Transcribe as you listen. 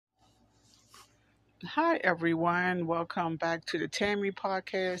Hi, everyone. Welcome back to the Tammy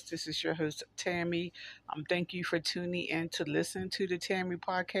podcast. This is your host, Tammy. Thank you for tuning in to listen to the Tammy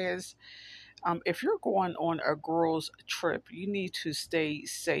podcast. If you're going on a girls' trip, you need to stay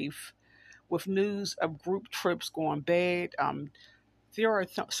safe. With news of group trips going bad, there are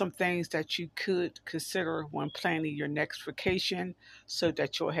some things that you could consider when planning your next vacation so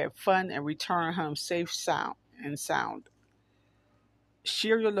that you'll have fun and return home safe, sound.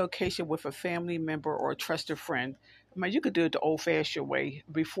 Share your location with a family member or a trusted friend. I mean, you could do it the old fashioned way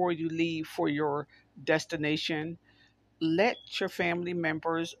before you leave for your destination. Let your family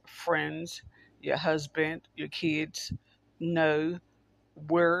members, friends, your husband, your kids know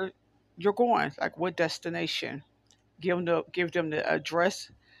where you're going, like what destination. Give them the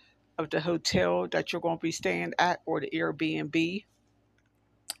address of the hotel that you're going to be staying at or the Airbnb.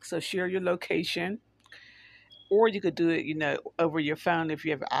 So share your location, or you could do it, over your phone if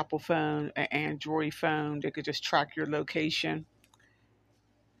you have an Apple phone, an Android phone. They could just track your location.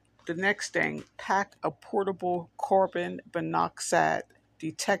 The next thing, pack a portable carbon monoxide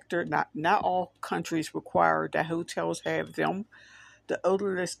detector. Not all countries require that hotels have them. The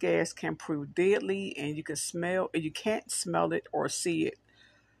odorless gas can prove deadly, and you can't smell it or see it.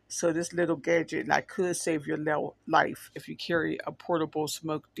 So this little gadget could save your life if you carry a portable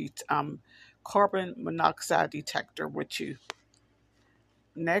carbon monoxide detector with you.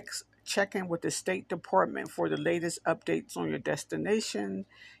 Next, check in with the State Department for the latest updates on your destination.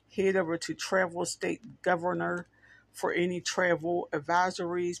 Head over to Travel State Governor for any travel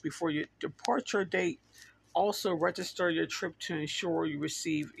advisories before your departure date. Also, register your trip to ensure you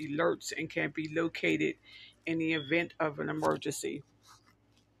receive alerts and can be located in the event of an emergency.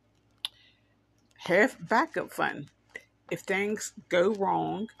 Have backup fund. If things go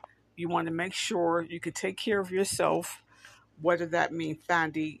wrong, you want to make sure you can take care of yourself, whether that means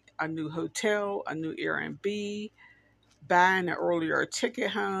finding a new hotel, a new Airbnb, buying an earlier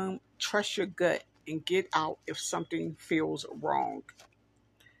ticket home. Trust your gut and get out if something feels wrong.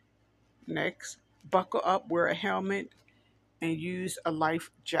 Next, buckle up, wear a helmet, and use a life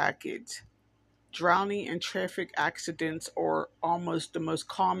jacket. Drowning and traffic accidents are almost the most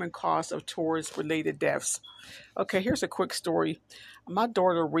common cause of tourist related deaths. Okay, here's a quick story. My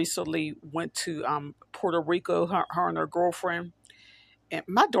daughter recently went to Puerto Rico, her and her girlfriend, and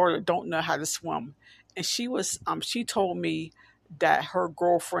my daughter don't know how to swim, and she told me that her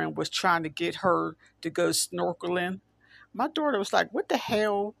girlfriend was trying to get her to go snorkeling. My daughter was like, what the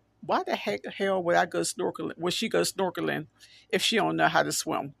hell, why the hell would I go snorkeling, would she go snorkeling if she don't know how to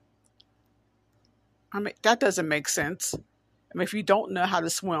swim? I mean, that doesn't make sense. I mean, if you don't know how to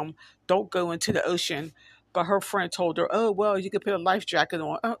swim, don't go into the ocean. But her friend told her, oh, well, you could put a life jacket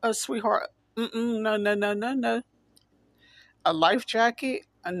on. Oh, sweetheart, no, no, no, no, no. A life jacket?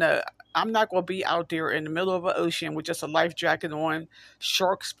 No, I'm not going to be out there in the middle of an ocean with just a life jacket on.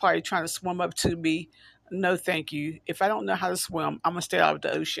 Sharks probably trying to swim up to me. No, thank you. If I don't know how to swim, I'm going to stay out of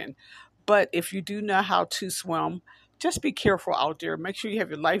the ocean. But if you do know how to swim, just be careful out there. Make sure you have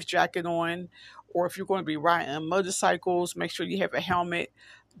your life jacket on. Or if you're going to be riding motorcycles, make sure you have a helmet.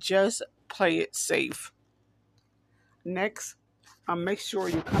 Just play it safe. Next, make sure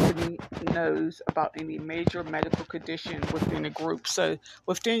your company knows about any major medical condition within the group. So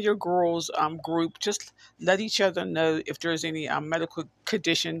within your girls group, just let each other know if there's any medical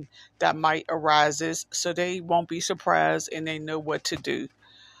condition that might arises, so they won't be surprised and they know what to do.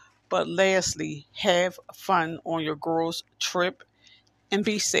 But lastly, have fun on your girls trip and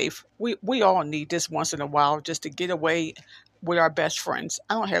be safe. We all need this once in a while just to get away with our best friends.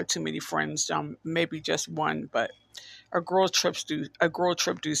 I don't have too many friends, maybe just one, but a girl trip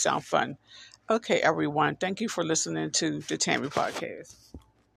do sound fun. Okay, everyone. Thank you for listening to the Tammy podcast.